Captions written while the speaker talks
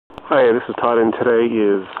Hi, this is Todd, and today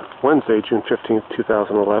is Wednesday, June 15th,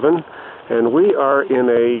 2011, and we are in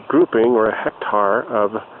a grouping, or a hectare,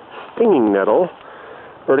 of stinging nettle,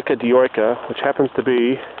 Urtica dioica, which happens to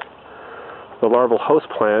be the larval host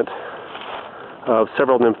plant of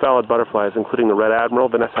several nymphalid butterflies, including the red admiral,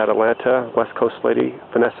 Vanessa atalanta, west coast lady,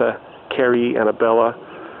 Vanessa caryi annabella,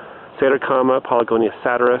 Satyr-Kama, Polygonia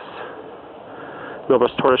satiris,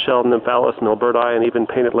 Milbur's tortoiseshell, Nymphalis milberti, and even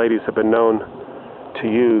painted ladies have been known to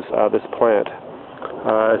use this plant.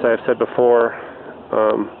 As I have said before,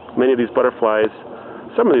 many of these butterflies,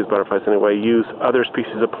 some of these butterflies anyway, use other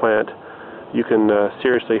species of plant. You can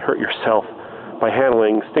seriously hurt yourself by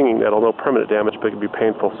handling stinging nettle. No permanent damage, but it can be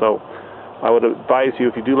painful. So I would advise you,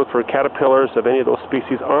 if you do look for caterpillars of any of those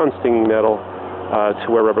species on stinging nettle, to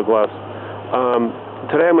wear rubber gloves.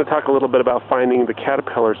 Today I'm going to talk a little bit about finding the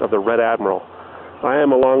caterpillars of the red admiral. I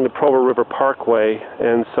am along the Provo River Parkway,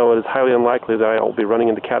 and so it is highly unlikely that I will be running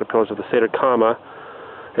into caterpillars of the Satyr-Kama.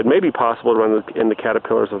 It may be possible to run into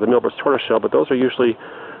caterpillars of the Milbur's tortoiseshell, but those are usually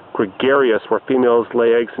gregarious, where females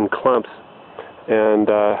lay eggs in clumps. And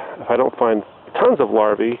if I don't find tons of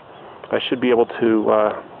larvae, I should be able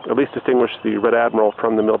to at least distinguish the red admiral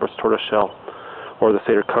from the Milbur's tortoiseshell or the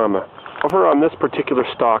Satyr-Kama. Over on this particular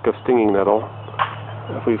stalk of stinging nettle,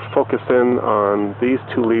 if we focus in on these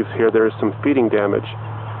two leaves here, there is some feeding damage.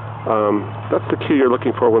 That's the cue you're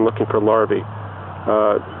looking for when looking for larvae.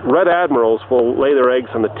 Red admirals will lay their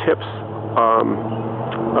eggs on the tips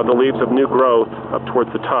of the leaves of new growth up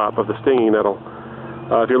towards the top of the stinging nettle.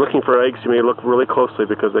 If you're looking for eggs, you may look really closely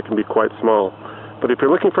because they can be quite small. But if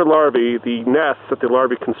you're looking for larvae, the nests that the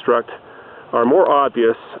larvae construct are more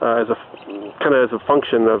obvious as a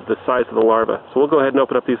function of the size of the larva. So we'll go ahead and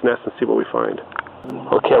open up these nests and see what we find.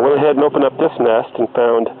 Okay, I went ahead and opened up this nest and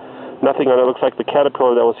found nothing on it. It looks like the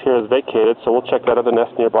caterpillar that was here is vacated, so we'll check that other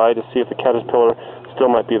nest nearby to see if the caterpillar still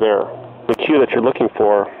might be there. The cue that you're looking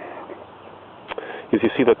for is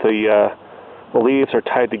you see that the leaves are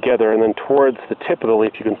tied together, and then towards the tip of the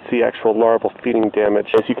leaf you can see actual larval feeding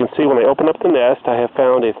damage. As you can see, when I open up the nest, I have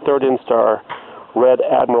found a third instar red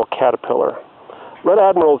admiral caterpillar. Red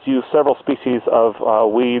admirals use several species of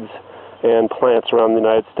weeds and plants around the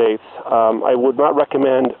United States. I would not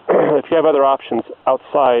recommend, if you have other options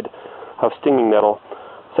outside of stinging nettle,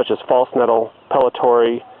 such as false nettle,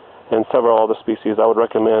 pellitory, and several other species, I would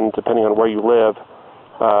recommend, depending on where you live,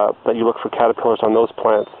 that you look for caterpillars on those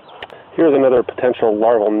plants. Here's another potential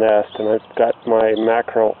larval nest, and I've got my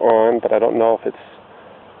macro on, but I don't know if it's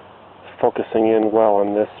focusing in well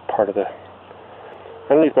on this part of the...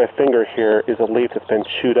 Underneath my finger here is a leaf that's been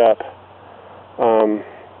chewed up.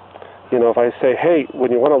 You know, if I say, hey,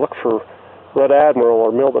 when you want to look for red admiral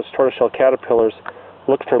or Milbur's tortoiseshell caterpillars,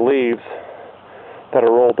 look for leaves that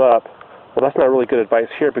are rolled up. Well, that's not really good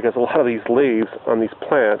advice here, because a lot of these leaves on these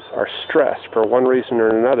plants are stressed for one reason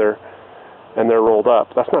or another, and they're rolled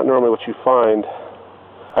up. That's not normally what you find.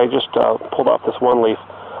 I just pulled off this one leaf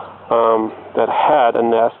that had a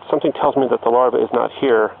nest. Something tells me that the larva is not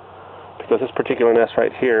here, because this particular nest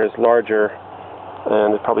right here is larger,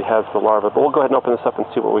 and it probably has the larva. But we'll go ahead and open this up and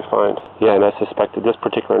see what we find. Yeah, and I suspected this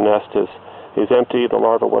particular nest is empty. The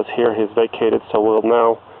larva was here, is vacated, so we'll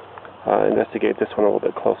now investigate this one a little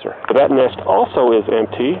bit closer. But that nest also is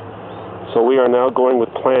empty, so we are now going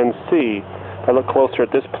with plan C. If I look closer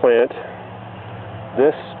at this plant,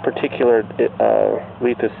 this particular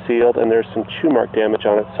leaf is sealed, and there's some chew mark damage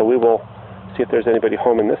on it, so we will see if there's anybody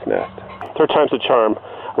home in this nest. Third time's a charm.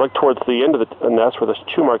 I look towards the end of the nest where this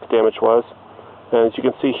chew mark damage was, and as you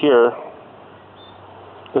can see here,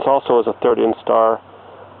 this also is a third instar.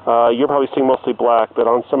 You're probably seeing mostly black, but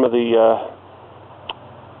on some of the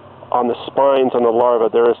on the spines on the larva,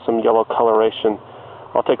 there is some yellow coloration.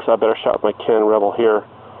 I'll take a better shot with my Canon Rebel here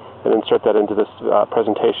and insert that into this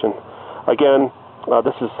presentation. Again,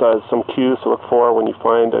 this is some cues to look for when you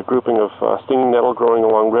find a grouping of stinging nettle growing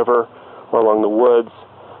along river or along the woods,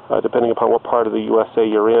 depending upon what part of the USA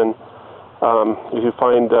you're in. If you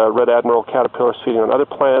find red admiral caterpillars feeding on other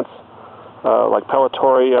plants, like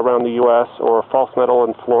pellitory around the U.S. or false nettle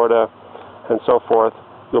in Florida and so forth,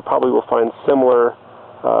 you'll probably will find similar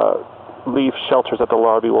leaf shelters that the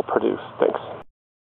larvae will produce. Thanks.